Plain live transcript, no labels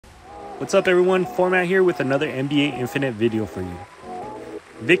What's up everyone, Format here with another NBA Infinite video for you.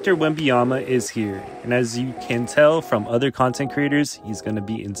 Victor Wembanyama is here, and as you can tell from other content creators, he's gonna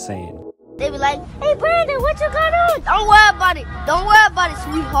be insane. They be like, hey Brandon, what you got on? Don't worry about it. Don't worry about it,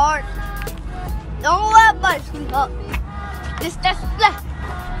 sweetheart. Don't worry about it, sweetheart. That's split.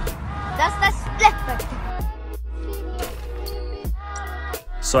 That's split right there.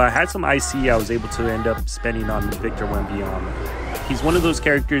 So I had some IC I was able to end up spending on Victor Wembanyama. He's one of those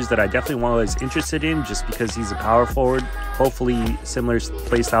characters that I definitely was interested in just because he's a power forward, hopefully similar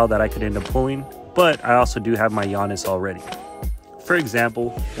playstyle that I could end up pulling, but I also do have my Giannis already. For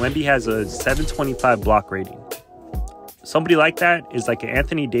example, Wemby has a 725 block rating. Somebody like that is like an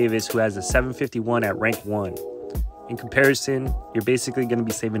Anthony Davis who has a 751 at rank 1. In comparison, you're basically going to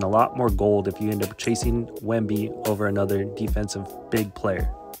be saving a lot more gold if you end up chasing Wemby over another defensive big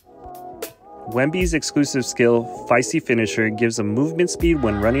player. Wemby's exclusive skill, Feisty Finisher, gives a movement speed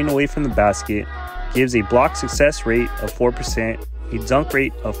when running away from the basket, gives a block success rate of 4%, a dunk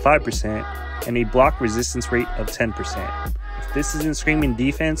rate of 5%, and a block resistance rate of 10%. If this isn't screaming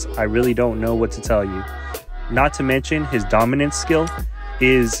defense, I really don't know what to tell you. Not to mention his dominance skill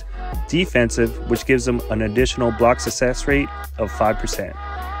is defensive, which gives him an additional block success rate of 5%.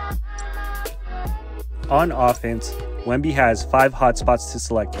 On offense, Wemby has 5 hotspots to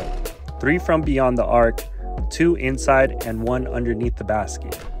select from. 3 from beyond the arc, 2 inside, and 1 underneath the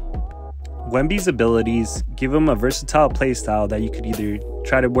basket. Wemby's abilities give him a versatile playstyle that you could either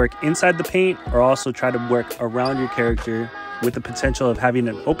try to work inside the paint or also try to work around your character with the potential of having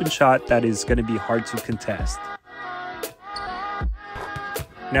an open shot that is going to be hard to contest.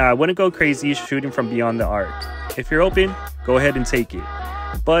 Now, I wouldn't go crazy shooting from beyond the arc. If you're open, go ahead and take it.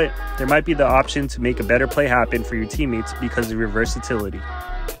 But there might be the option to make a better play happen for your teammates because of your versatility.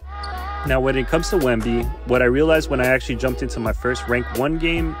 Now, when it comes to Wemby, what I realized when I actually jumped into my first rank 1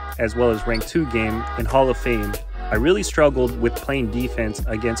 game as well as rank 2 game in Hall of Fame, I really struggled with playing defense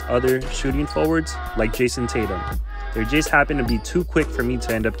against other shooting forwards like Jason Tatum. They just happened to be too quick for me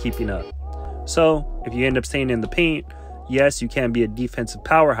to end up keeping up. So, if you end up staying in the paint, yes, you can be a defensive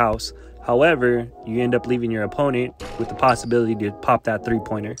powerhouse. However, you end up leaving your opponent with the possibility to pop that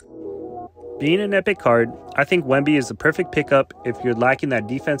three-pointer. Being an epic card, I think Wemby is the perfect pickup if you're lacking that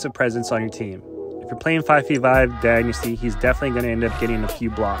defensive presence on your team. If you're playing 5v5 Dynasty, he's definitely going to end up getting a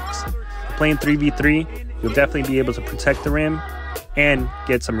few blocks. If you're playing 3v3, you'll definitely be able to protect the rim and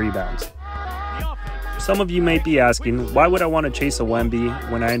get some rebounds. Some of you might be asking, why would I want to chase a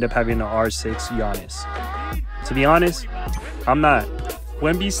Wemby when I end up having an R6 Giannis? To be honest, I'm not.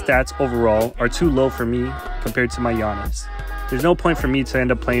 Wemby's stats overall are too low for me compared to my Giannis. There's no point for me to end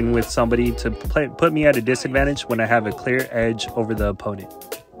up playing with somebody to put me at a disadvantage when I have a clear edge over the opponent.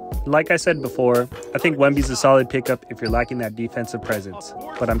 Like I said before, I think Wemby's a solid pickup if you're lacking that defensive presence.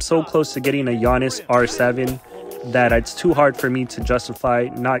 But I'm so close to getting a Giannis R7 that it's too hard for me to justify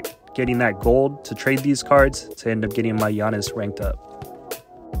not getting that gold to trade these cards to end up getting my Giannis ranked up.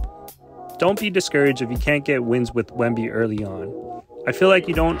 Don't be discouraged if you can't get wins with Wemby early on. I feel like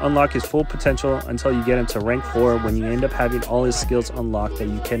you don't unlock his full potential until you get him to rank 4 when you end up having all his skills unlocked that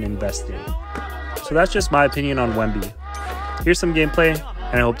you can invest in. So that's just my opinion on Wemby. Here's some gameplay,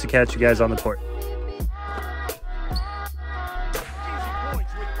 and I hope to catch you guys on the court.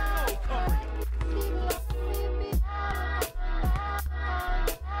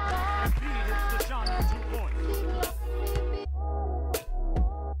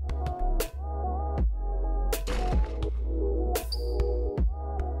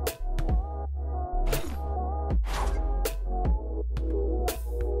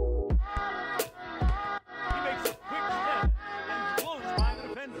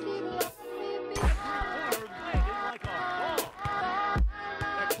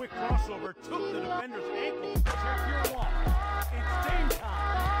 Quick crossover took the defender's ankle. Check your wall. It's game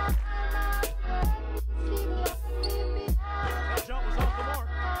time. That shot was off the mark.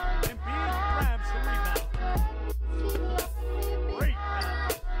 Embiid grabs the rebound. Great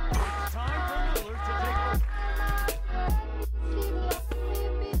pass. It's time for Lillard to take over.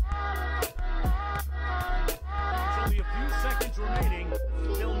 There's only a few seconds remaining.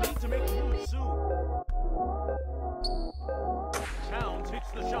 They'll need to make a move soon. Towns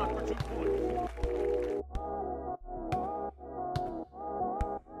hits the shot for 2 points.